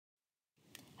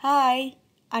Hi,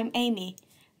 I'm Amy.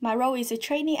 My role is a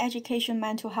trainee education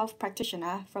mental health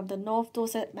practitioner from the North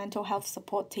Dorset Mental Health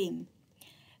Support Team.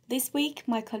 This week,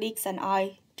 my colleagues and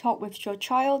I talk with your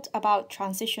child about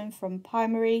transition from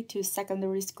primary to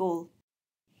secondary school.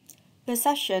 The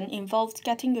session involved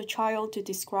getting your child to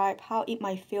describe how it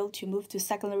might feel to move to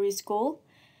secondary school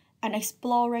and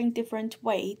exploring different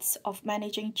ways of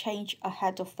managing change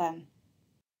ahead of them.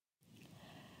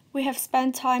 We have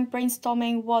spent time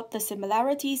brainstorming what the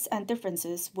similarities and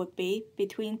differences would be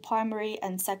between primary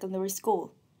and secondary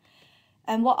school,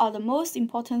 and what are the most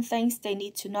important things they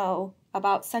need to know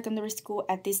about secondary school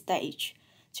at this stage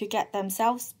to get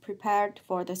themselves prepared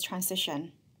for this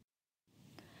transition.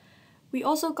 We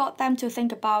also got them to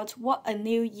think about what a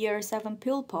new Year 7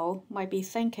 pupil might be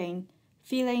thinking,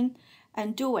 feeling,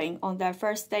 and doing on their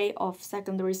first day of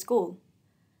secondary school,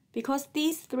 because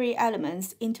these three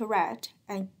elements interact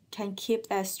and can keep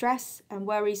their stress and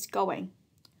worries going.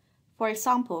 For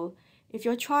example, if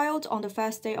your child on the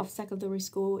first day of secondary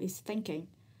school is thinking,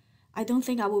 I don't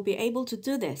think I will be able to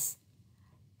do this.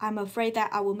 I'm afraid that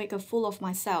I will make a fool of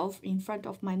myself in front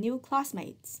of my new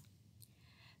classmates.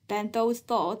 Then those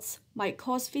thoughts might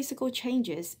cause physical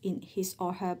changes in his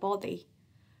or her body.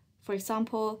 For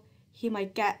example, he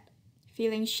might get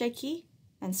feeling shaky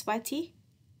and sweaty.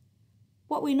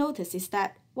 What we notice is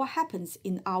that what happens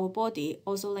in our body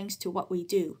also links to what we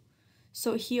do.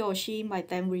 So he or she might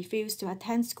then refuse to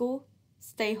attend school,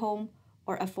 stay home,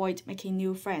 or avoid making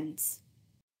new friends.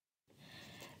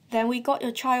 Then we got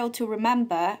your child to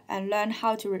remember and learn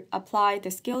how to apply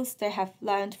the skills they have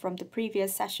learned from the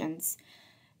previous sessions,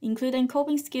 including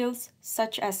coping skills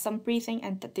such as some breathing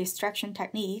and distraction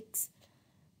techniques,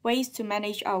 ways to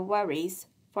manage our worries,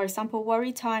 for example,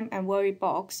 worry time and worry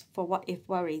box for what if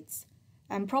worries,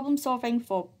 and problem solving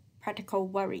for practical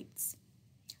worries.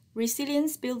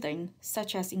 Resilience building,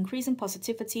 such as increasing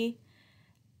positivity,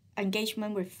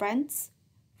 engagement with friends,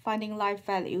 finding life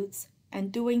values,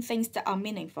 and doing things that are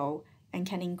meaningful and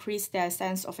can increase their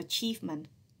sense of achievement.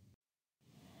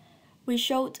 We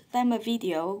showed them a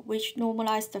video which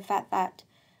normalized the fact that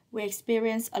we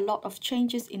experience a lot of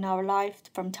changes in our life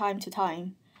from time to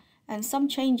time, and some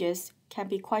changes can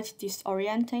be quite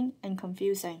disorienting and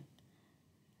confusing.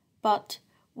 But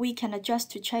we can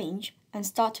adjust to change and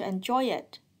start to enjoy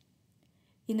it.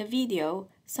 In the video,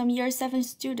 some Year 7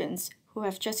 students who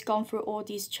have just gone through all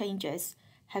these changes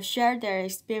have shared their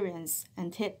experience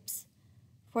and tips.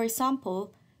 For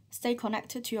example, stay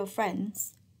connected to your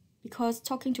friends, because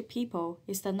talking to people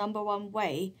is the number one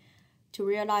way to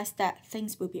realize that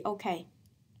things will be okay.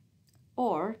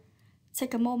 Or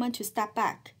take a moment to step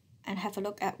back and have a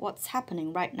look at what's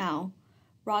happening right now,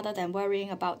 rather than worrying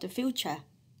about the future.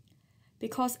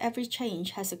 Because every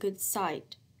change has a good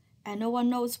side, and no one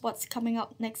knows what's coming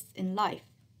up next in life.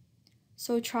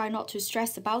 So try not to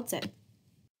stress about it.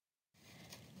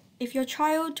 If your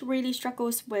child really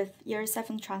struggles with Year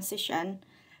 7 transition,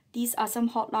 these are some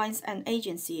hotlines and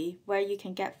agencies where you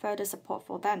can get further support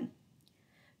for them.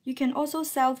 You can also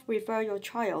self-refer your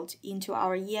child into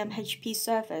our EMHP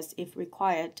service if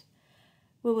required.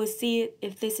 We will see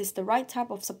if this is the right type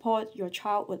of support your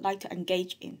child would like to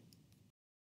engage in.